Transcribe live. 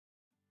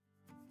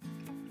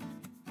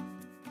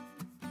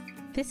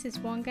This is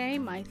one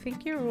game I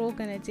think you're all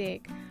gonna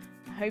dig.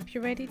 I hope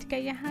you're ready to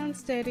get your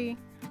hands dirty.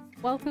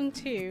 Welcome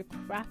to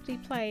Crafty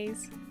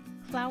Plays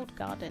Cloud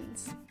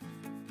Gardens.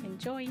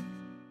 Enjoy!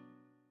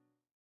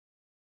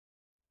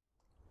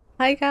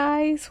 Hi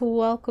guys,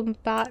 welcome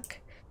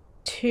back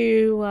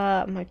to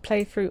my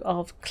playthrough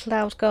of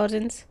Cloud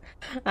Gardens.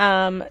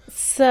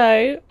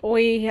 So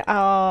we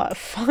are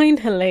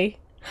finally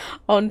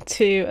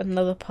onto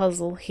another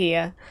puzzle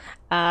here,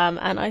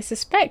 and I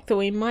suspect that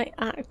we might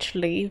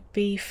actually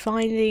be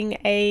finding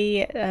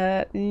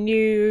a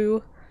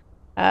new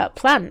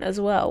plant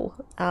as well.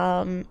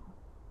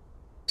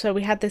 So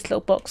we had this little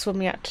box when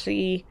we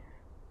actually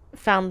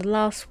found the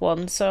last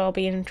one, so I'll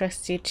be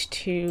interested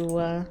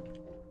to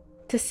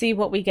see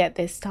what we get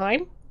this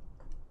time.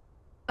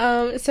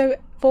 So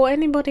for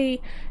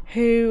anybody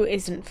who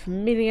isn't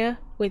familiar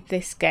with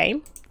this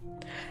game,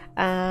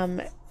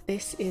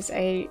 this is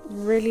a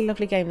really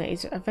lovely game that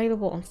is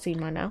available on Steam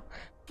right now.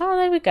 Oh,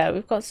 there we go.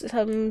 We've got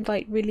some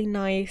like really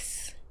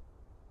nice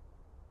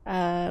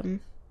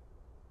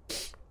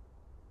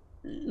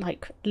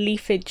like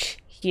leafage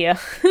here.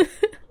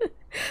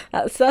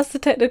 that's the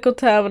technical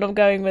term and I'm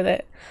going with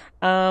it.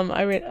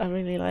 I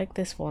really like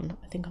this one.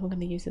 I think I'm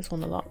going to use this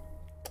one a lot.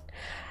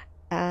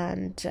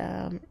 And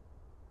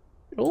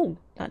oh,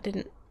 that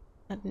didn't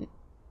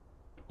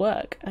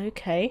work.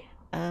 Okay.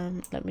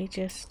 Let me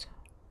just,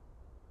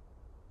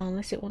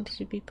 unless it wanted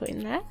to be put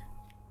in there.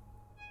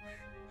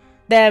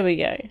 There we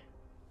go.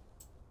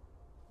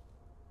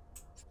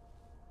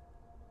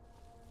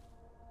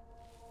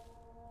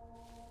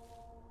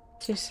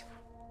 Just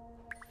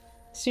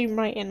zoom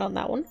right in on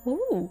that one.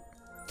 Ooh.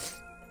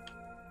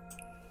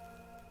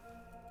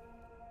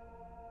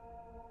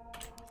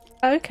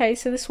 Okay,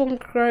 so this one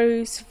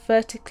grows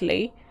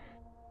vertically,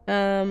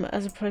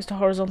 as opposed to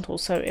horizontal,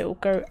 so it will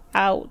grow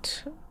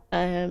out.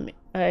 It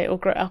will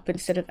grow up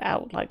instead of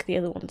out like the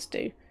other ones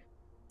do.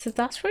 So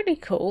that's really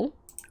cool.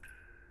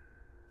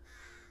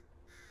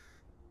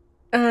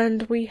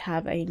 And we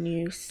have a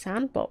new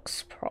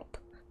sandbox prop.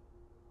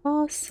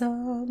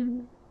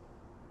 Awesome.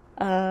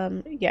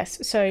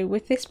 Yes, so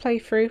with this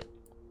playthrough,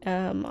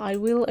 I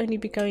will only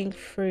be going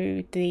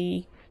through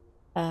the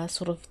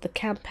sort of the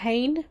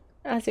campaign,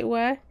 as it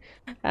were,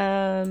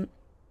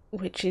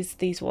 which is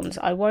these ones.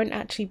 I won't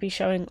actually be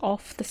showing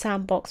off the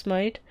sandbox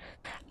mode,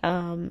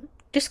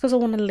 just because I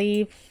want to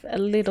leave a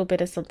little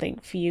bit of something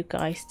for you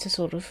guys to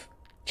sort of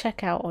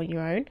check out on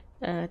your own.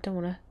 Don't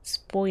want to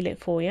spoil it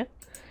for you.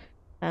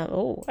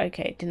 Oh,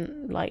 okay,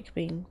 didn't like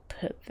being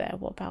put there.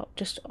 What about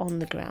just on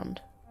the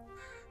ground?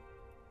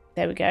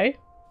 There we go.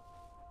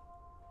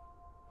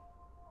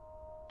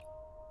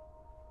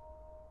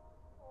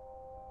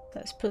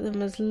 Let's put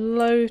them as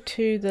low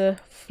to the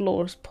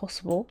floor as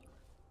possible.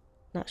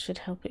 That should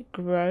help it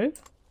grow.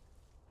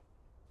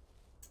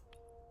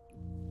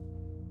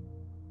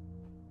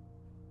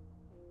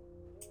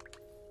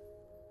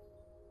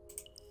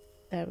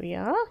 There we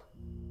are.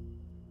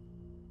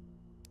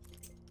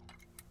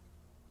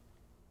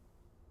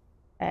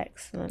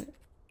 Excellent.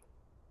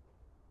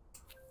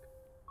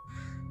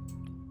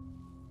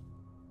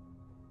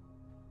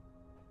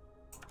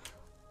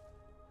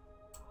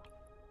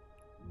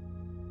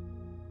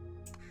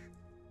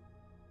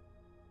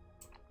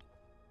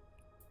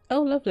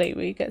 Oh, lovely.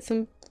 We get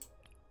some,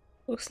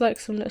 looks like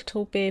some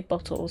little beer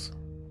bottles.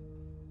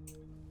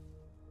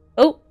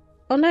 Oh,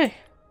 oh no.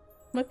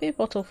 My beer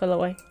bottle fell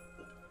away.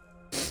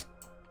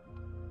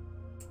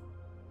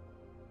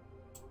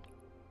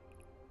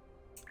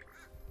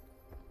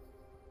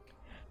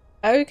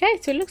 Okay,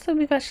 so it looks like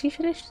we've actually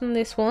finished on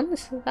this one,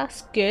 so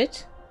that's good.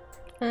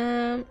 You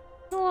know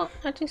what?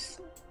 I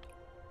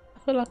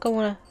feel like I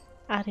want to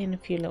add in a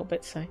few little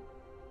bits, so.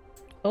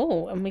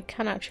 Oh, and we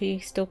can actually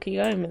still keep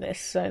going with this,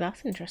 so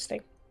that's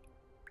interesting.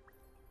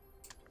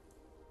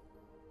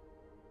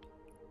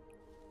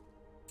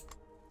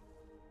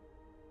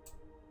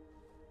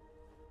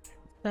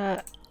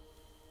 Oh,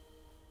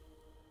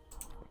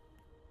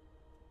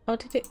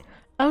 did it?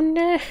 Oh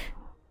no!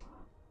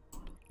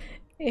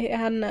 It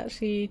hadn't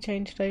actually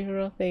changed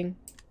over our thing.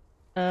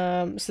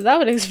 So that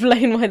would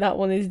explain why that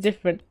one is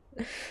different,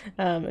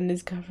 and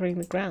is covering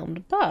the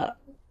ground. But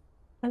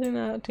I think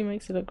that actually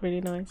makes it look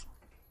really nice.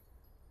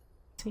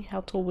 See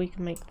how tall we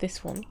can make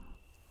this one.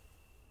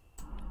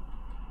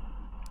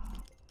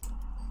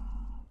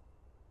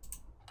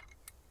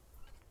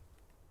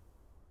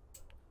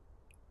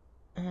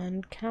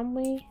 And can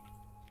we?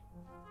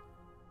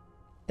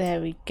 There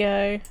we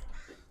go.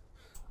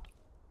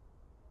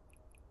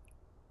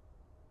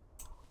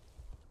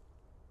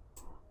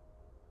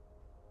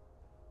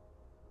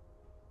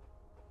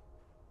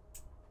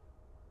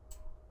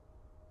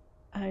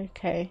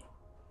 Okay.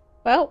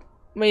 Well,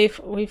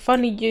 we've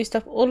finally used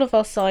up all of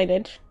our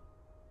signage.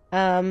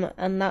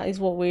 And that is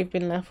what we've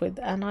been left with,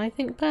 and I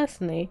think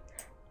personally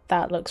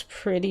that looks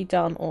pretty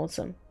darn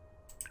awesome.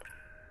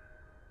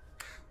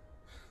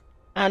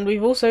 And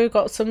we've also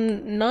got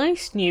some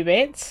nice new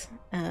bits.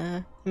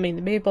 I mean,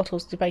 the beer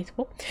bottle's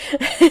debatable.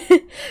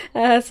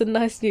 Some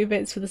nice new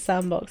bits for the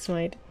sandbox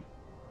mode.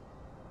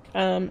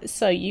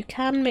 So you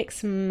can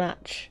mix and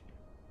match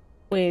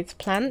with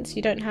plants.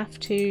 You don't have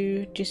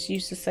to just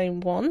use the same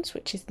ones,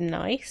 which is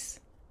nice.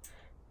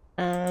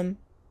 And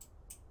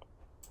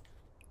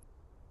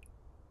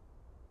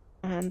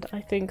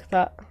I think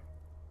that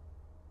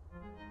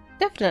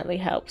definitely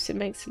helps. It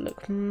makes it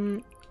look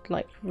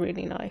like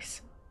really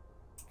nice.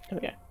 There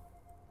we go.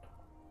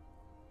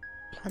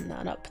 Plant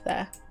that up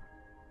there.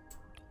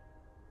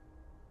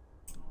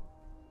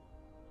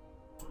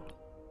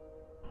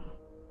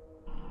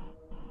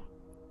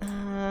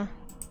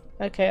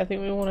 Okay, I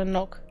think we want to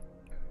knock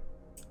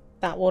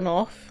that one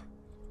off.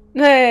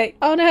 No!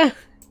 Oh no!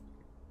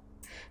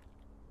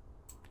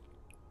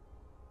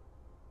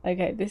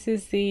 Okay, this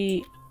is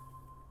the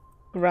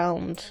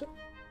ground.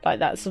 Like,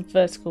 that's the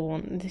vertical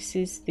one. This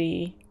is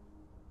the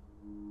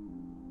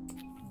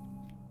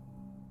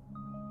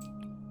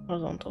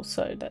horizontal.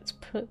 So let's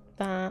put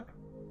that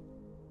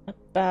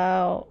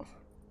about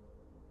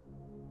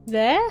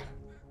there.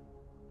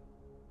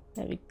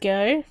 There we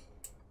go.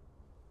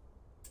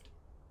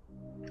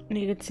 And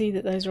you can see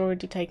that those are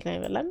already taken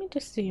over. Let me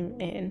just zoom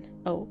in.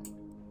 Oh.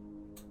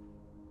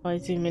 If I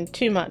zoom in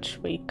too much,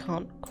 we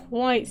can't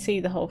quite see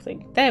the whole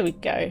thing. There we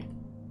go.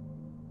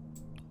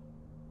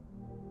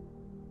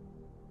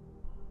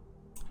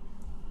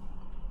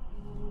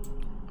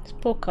 This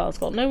poor car's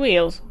got no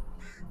wheels.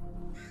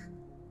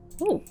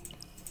 Ooh.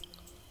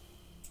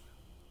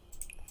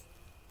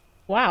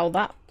 Wow,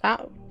 that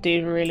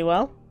did really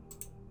well.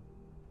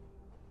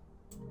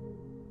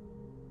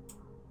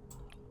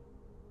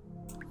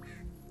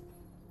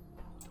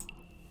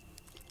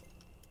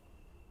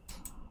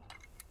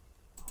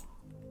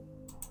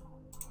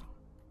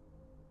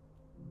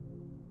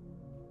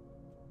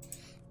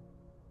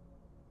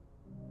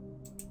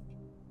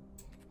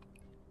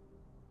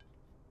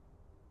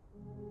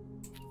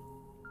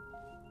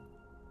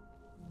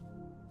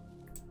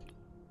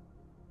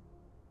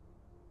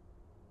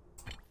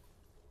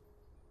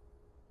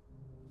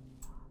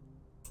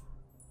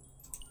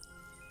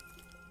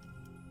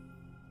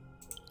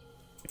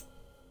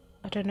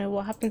 I don't know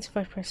what happens if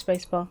I press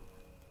spacebar.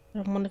 I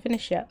don't want to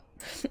finish yet.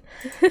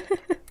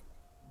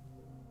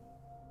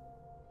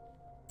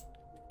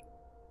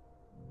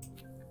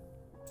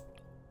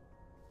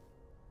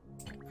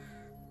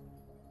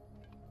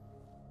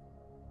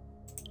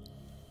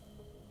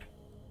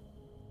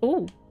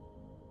 Ooh,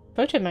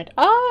 photo mode.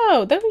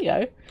 Oh, there we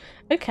go.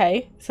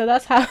 Okay, so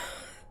that's how.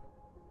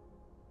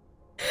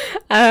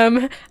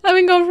 Having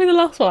gone through the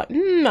last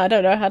one, I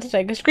don't know how to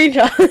take a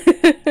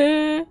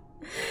screenshot.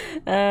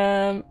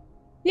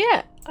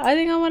 Yeah, I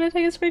think I want to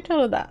take a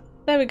screenshot of that.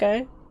 There we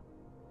go.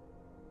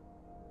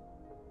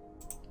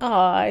 Oh,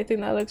 I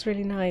think that looks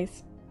really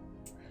nice.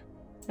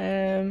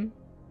 So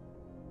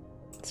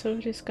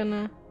we're just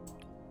gonna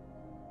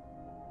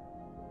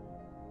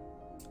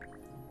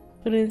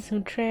put in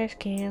some trash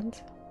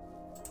cans.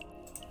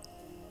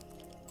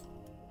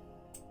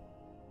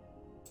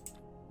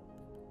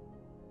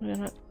 We're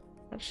gonna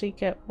actually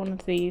get one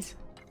of these.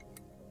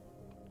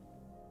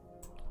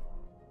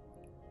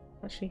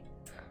 Actually,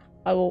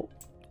 I will.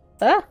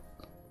 Ah!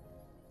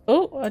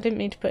 Oh, I didn't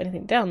mean to put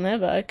anything down there,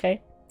 but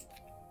okay.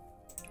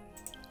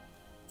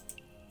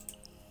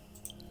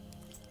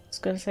 I was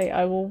gonna say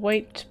I will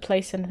wait to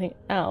place anything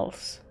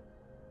else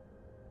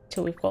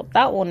till we've got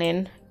that one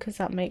in, because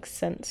that makes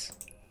sense.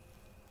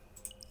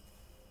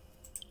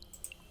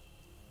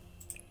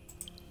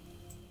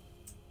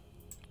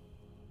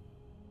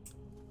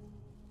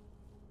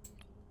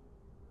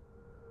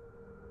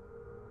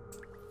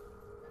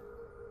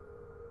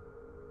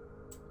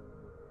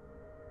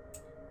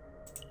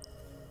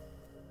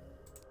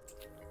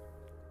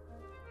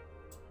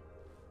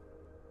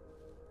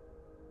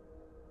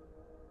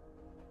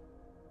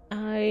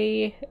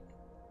 I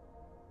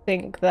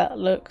think that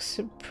looks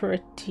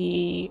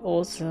pretty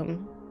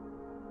awesome.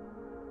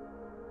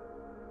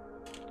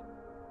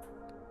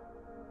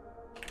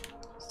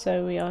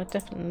 So we are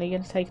definitely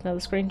going to take another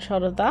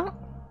screenshot of that.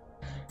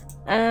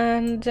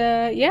 And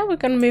yeah, we're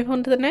going to move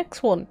on to the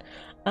next one.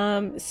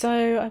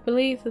 So I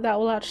believe that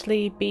will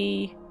actually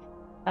be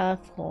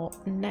for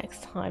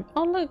next time.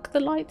 Oh look,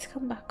 the lights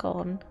come back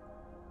on.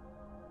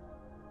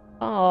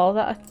 Oh,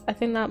 I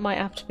think that might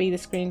have to be the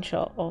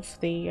screenshot of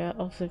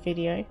the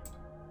video.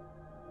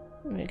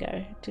 There we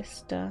go.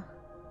 Just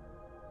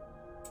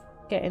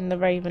getting the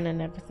raven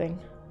and everything.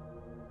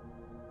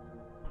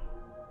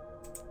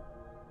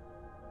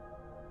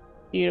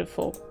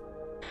 Beautiful.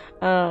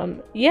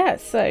 Yeah,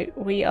 so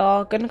we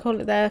are gonna call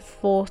it there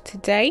for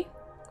today.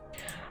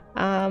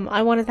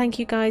 I want to thank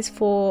you guys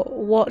for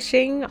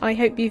watching. I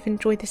hope you've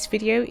enjoyed this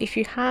video. If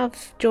you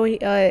have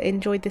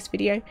enjoyed this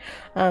video,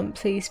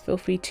 please feel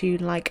free to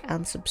like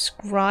and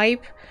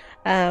subscribe.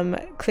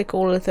 Click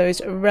all of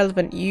those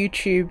relevant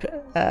YouTube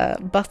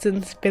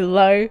buttons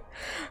below,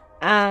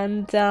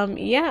 and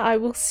yeah, I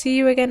will see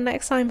you again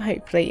next time,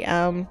 hopefully.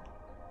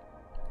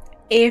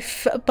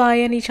 If by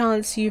any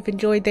chance you've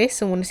enjoyed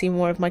this and want to see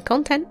more of my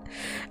content,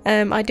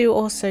 I do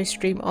also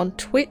stream on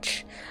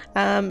Twitch.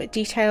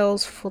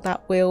 Details for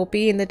that will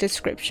be in the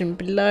description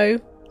below.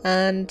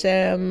 and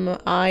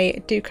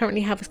I do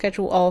currently have a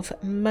schedule of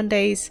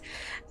Mondays,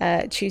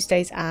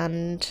 Tuesdays,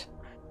 and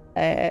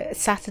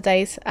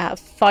Saturdays at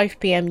 5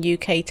 p.m.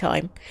 UK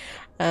time.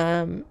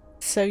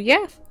 So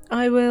yeah,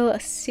 I will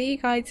see you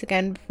guys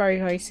again very,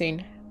 very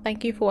soon.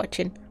 Thank you for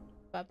watching.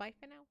 Bye bye.